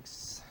out the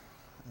kinks.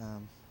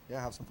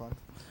 Yeah, have some fun.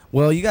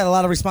 Well, you got a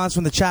lot of response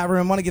from the chat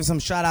room. Want to give some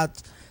shout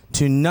out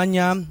to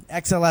Nunya,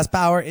 XLS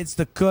Power, It's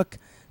the Cook,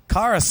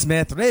 Cara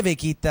Smith,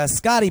 Rebequita,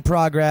 Scotty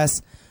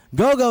Progress,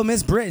 Go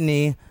Miss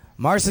Brittany,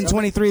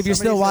 Marson23, if you're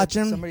still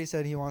watching. Somebody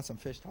said he wants some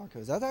fish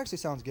tacos. That actually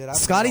sounds good.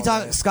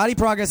 Scotty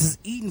Progress is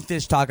eating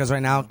fish tacos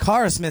right now.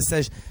 Cara Smith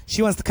says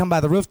she wants to come by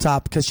the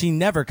rooftop because she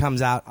never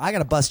comes out. I got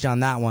to bust you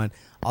on that one,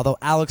 although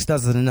Alex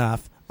does it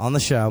enough on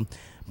the show.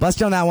 Bust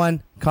you on that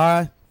one.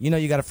 Cara, you know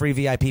you got a free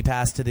VIP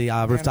pass to the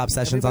rooftop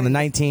sessions on the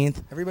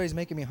 19th. Everybody's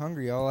making me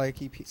hungry. All I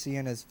keep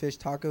seeing is fish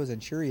tacos and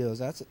Cheerios.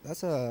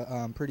 That's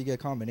a pretty good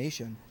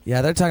combination.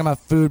 Yeah, they're talking about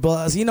food. Well,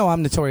 as you know,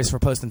 I'm notorious for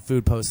posting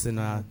food posts on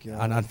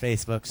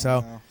Facebook.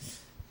 So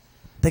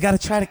they got to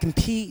try to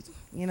compete.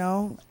 You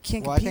know,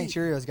 can't compete. I think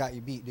Cheerios got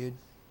you beat, dude.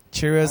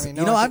 Cheerios. I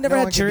mean, I've never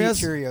had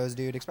Cheerios. Cheerios,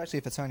 dude, especially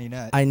if it's Honey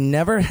Nut. I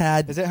never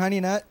had. Is it Honey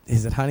Nut?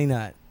 Is it Honey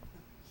Nut?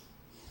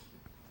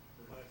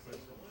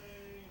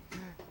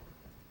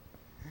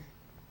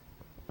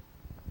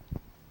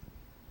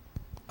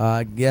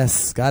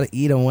 Yes, gotta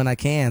eat them when I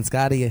can.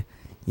 Scotty,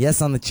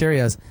 yes on the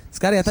Cheerios.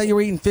 Scotty, I thought you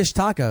were eating fish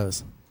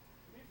tacos.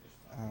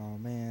 Oh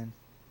man,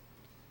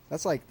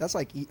 that's like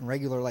eating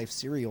regular life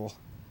cereal.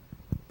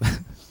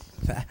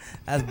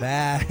 That's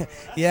bad.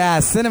 Yeah,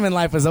 Cinnamon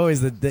Life was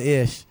always the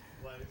ish.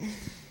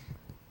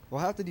 We'll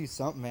have to do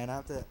something, man.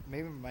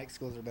 Maybe my mic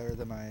skills are better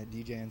than my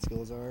DJing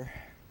skills are.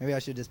 Maybe I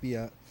should just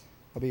I'll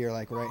be your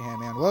like right hand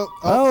man. Whoa!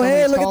 Oh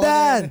hey, look at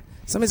that! In.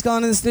 Somebody's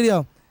calling in the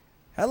studio.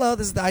 Hello,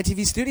 this is the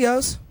ITV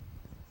Studios.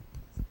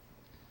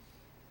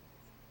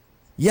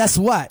 Yes,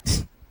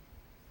 what?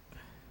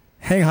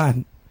 Hang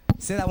on.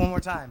 Say that one more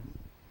time.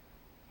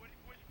 Which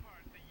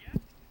part? The yes?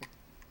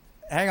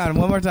 Hang on,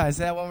 one more time.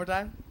 Say that one more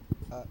time.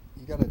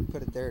 You gotta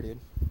put it there, dude.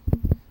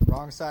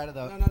 Wrong side of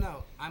the.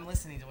 No. I'm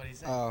listening to what he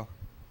said. Oh.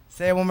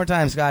 Say it one more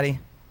time, Scotty.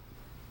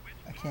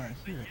 I can't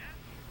hear it.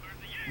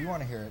 You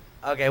want to hear it?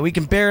 Okay, we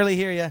can barely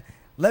hear you.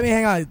 Let me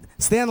hang on.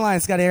 Stay on the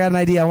line, Scotty. I got an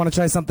idea. I want to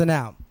try something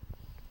out.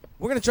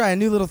 We're going to try a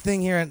new little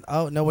thing here.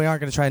 Oh, no, we aren't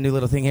going to try a new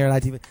little thing here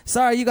at ITV.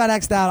 Sorry, you got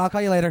X'd out. I'll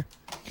call you later.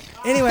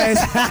 Anyways.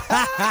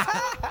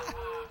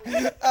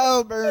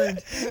 Oh, burned.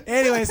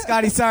 Anyway,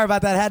 Scotty, sorry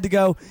about that. Had to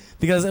go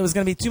because it was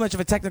going to be too much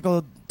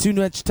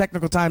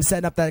technical time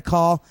setting up that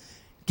call.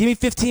 Give me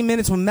 15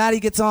 minutes. When Maddie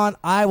gets on,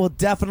 I will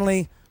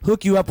definitely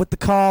hook you up with the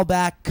call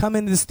back. Come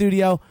into the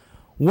studio.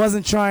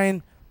 Wasn't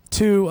trying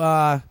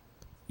to,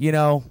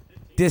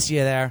 diss you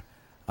there.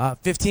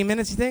 15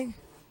 minutes, you think?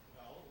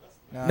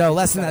 No,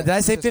 less than that. Did I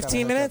say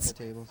 15 minutes?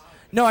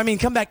 No, I mean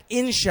come back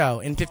in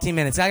show in 15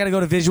 minutes. I got to go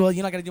to visual.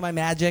 You're not going to do my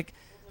magic.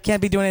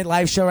 Can't be doing a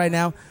live show right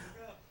now.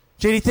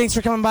 JD, thanks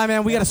for coming by,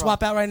 man. We got to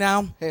swap out right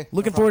now. Hey,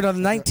 Looking forward to the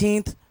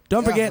 19th.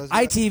 Don't forget,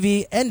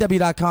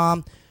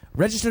 ITVNW.com.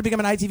 Register to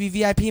become an ITV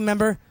VIP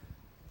member.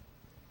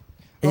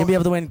 And you'll be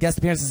able to win guest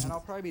appearances. And I'll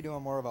probably be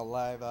doing more of a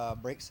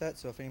live break set,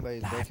 so if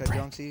anybody's breakhead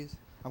junkies,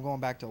 I'm going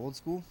back to old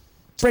school.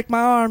 Break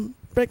my arm.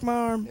 Break my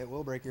arm. It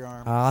will break your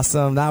arm.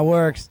 Awesome. That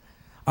works.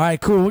 All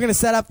right, cool. We're going to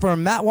set up for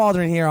Matt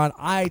Waldron here on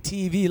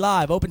ITV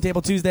Live. Open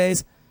Table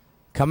Tuesdays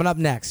coming up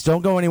next.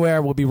 Don't go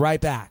anywhere. We'll be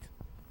right back.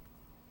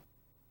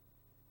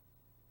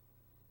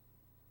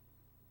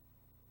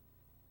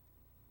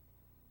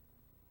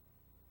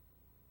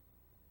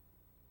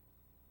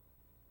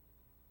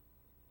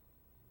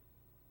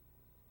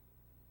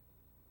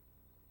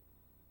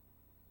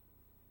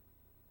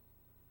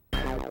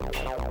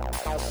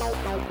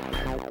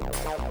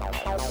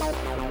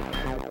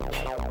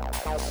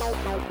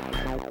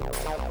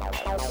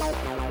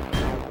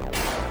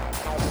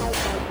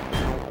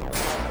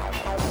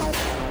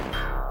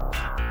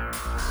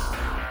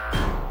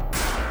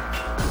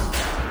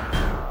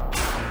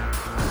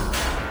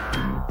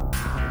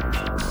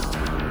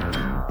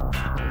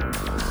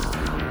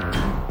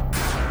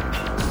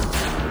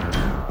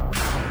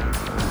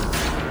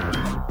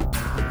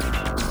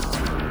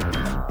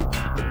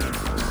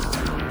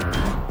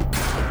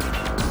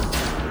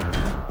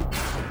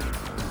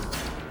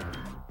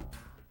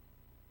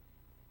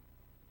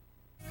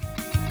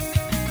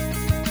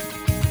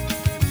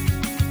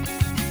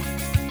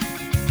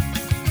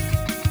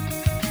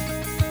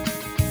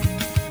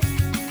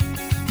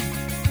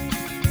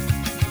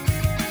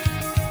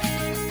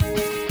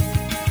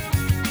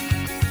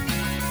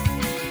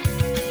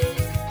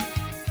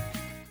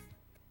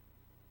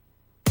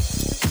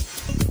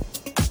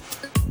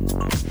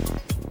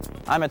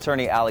 I'm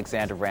attorney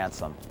Alexander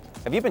Ransom.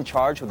 Have you been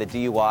charged with a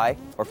DUI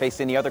or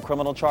faced any other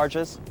criminal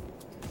charges?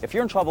 If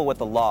you're in trouble with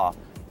the law,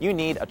 you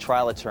need a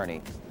trial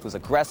attorney who's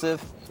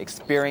aggressive,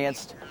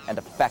 experienced, and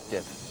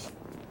effective.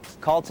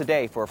 Call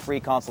today for a free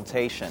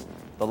consultation.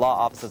 The law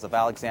offices of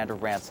Alexander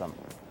Ransom.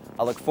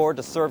 I look forward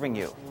to serving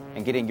you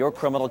and getting your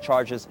criminal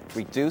charges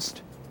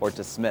reduced or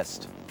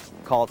dismissed.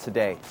 Call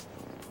today.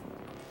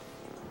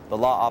 The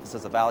law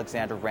offices of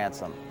Alexander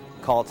Ransom.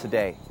 Call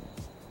today.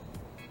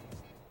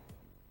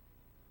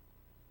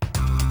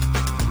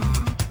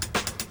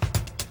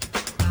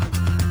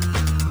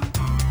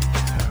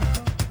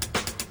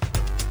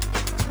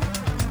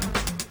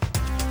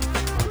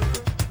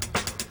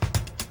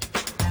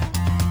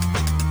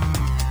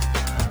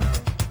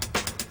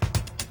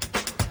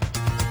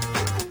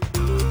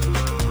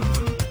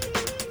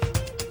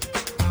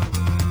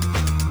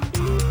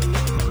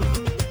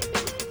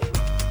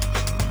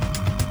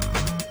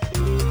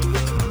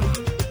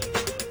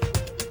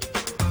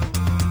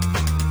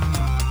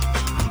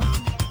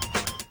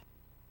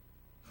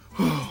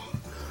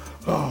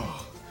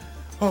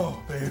 Oh,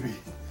 baby,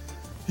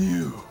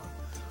 you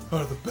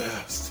are the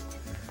best.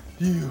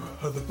 You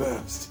are the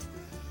best.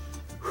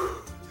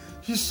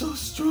 You're so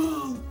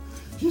strong.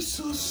 You're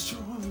so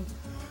strong.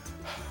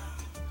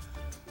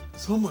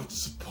 So much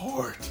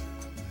support.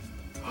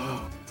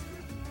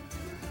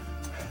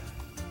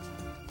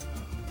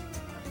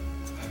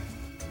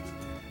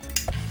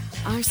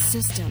 Our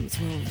systems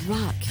will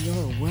rock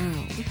your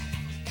world.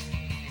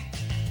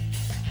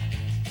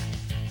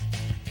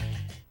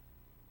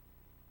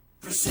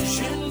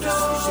 Precision Door,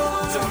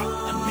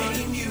 a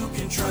name you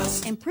can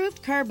trust.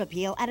 Improved curb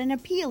appeal at an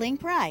appealing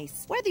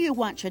price. Whether you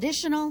want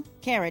traditional,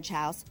 carriage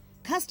house,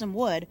 custom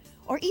wood,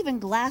 or even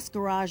glass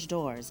garage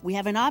doors, we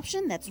have an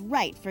option that's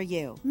right for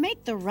you.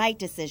 Make the right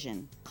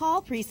decision.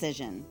 Call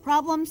Precision.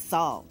 Problem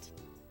solved.